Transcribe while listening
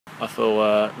I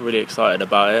feel really excited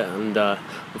about it, and I'm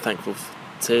thankful to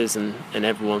Tiz and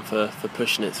everyone for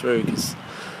pushing it through, because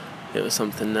it was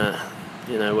something that,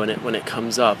 you know, when it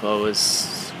comes up, I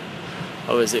was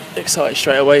excited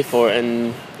straight away for it,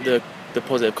 and the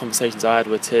positive conversations I had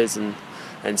with Tiz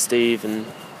and Steve, and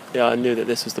yeah, I knew that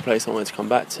this was the place I wanted to come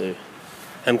back to.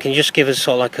 Can you just give us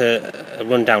sort of like a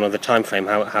rundown of the time frame,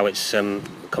 how it's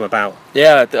come about?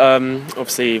 Yeah,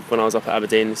 obviously when I was up at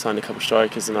Aberdeen, I signed a couple of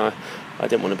strikers, and I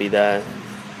didn't want to be there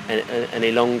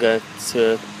any longer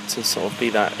to sort of be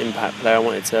that impact player. I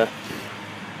wanted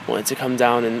to come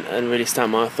down and really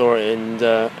stamp my authority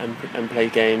and play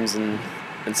games and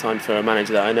sign for a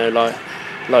manager that I know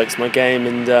likes my game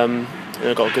and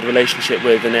I've got a good relationship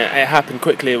with. And it happened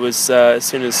quickly. It was as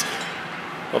soon as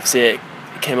obviously it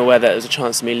became aware that there was a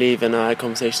chance of me leaving, I had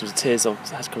conversations with Tiz. I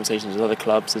had conversations with other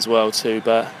clubs as well too,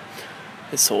 but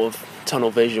it's sort of tunnel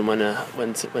vision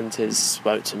when Tiz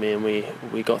spoke to me, and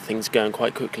we got things going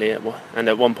quite quickly. And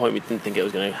at one point we didn't think it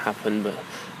was going to happen, but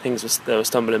there were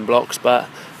stumbling blocks, but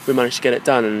we managed to get it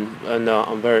done, and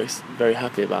I'm very, very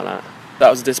happy about that. That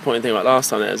was a disappointing thing about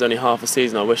last time. It was only half a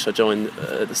season. I wish I joined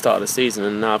at the start of the season,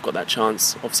 and now I've got that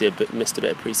chance. Obviously, missed a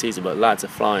bit of pre-season, but lads are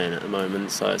flying at the moment,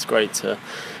 so it's great to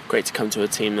come to a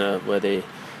team where the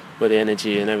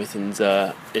energy and everything's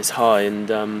is high, and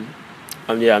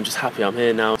I'm just happy I'm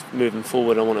here now. Moving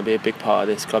forward, I want to be a big part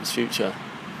of this club's future.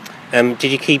 Did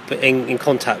you keep in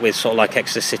contact with sort of like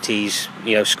Exeter City's,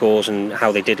 you know, scores and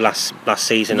how they did last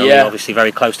season? Yeah. I mean, obviously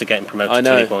very close to getting promoted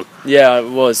to League One. Yeah, I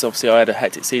was. Obviously, I had a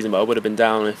hectic season, but I would have been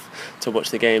down to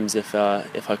watch the games if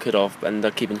I could have. And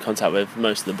I keep in contact with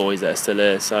most of the boys that are still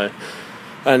here. So,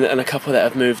 and a couple that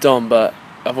have moved on, but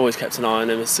I've always kept an eye on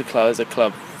them. It's a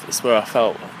club. It's where I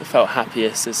felt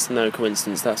happiest. It's no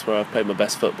coincidence. That's where I've played my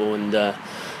best football, and I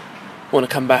want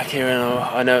to come back here, and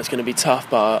I know it's going to be tough,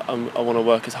 but I want to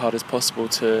work as hard as possible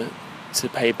to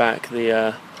pay back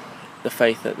the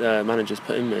faith that the manager's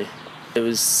put in me. It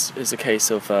was a case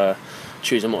of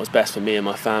choosing what was best for me and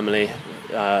my family.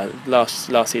 Last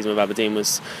season with Aberdeen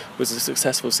was a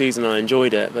successful season. I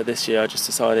enjoyed it, but this year I just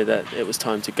decided that it was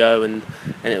time to go, and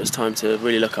it was time to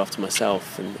really look after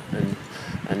myself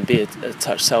and be a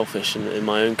touch selfish in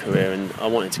my own career. And I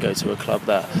wanted to go to a club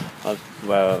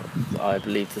where I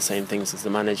believed the same things as the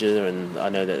manager, and I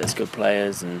know that there's good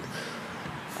players, and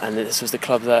this was the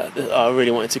club that I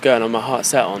really wanted to go, and my heart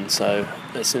set on. So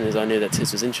as soon as I knew that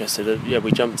Tiz was interested,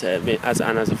 we jumped at it as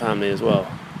a family as well.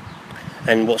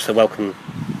 And what's the welcome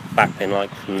back been like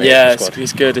from the squad?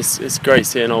 It's good. It's great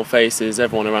seeing old faces,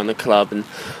 everyone around the club, and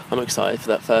I'm excited for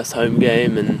that first home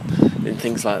game and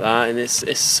things like that. And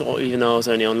it's sort of, even though I was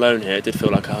only on loan here, it did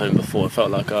feel like a home before. It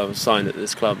felt like I was signed at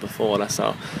this club before. That's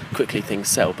how quickly things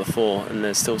settled before, and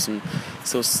there's still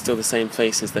the same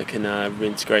faces that can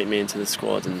reintegrate me into the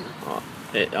squad. And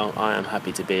I am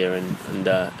happy to be here, and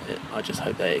I just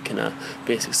hope that it can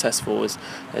be as successful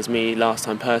as me last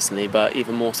time personally, but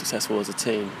even more successful as a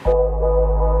team.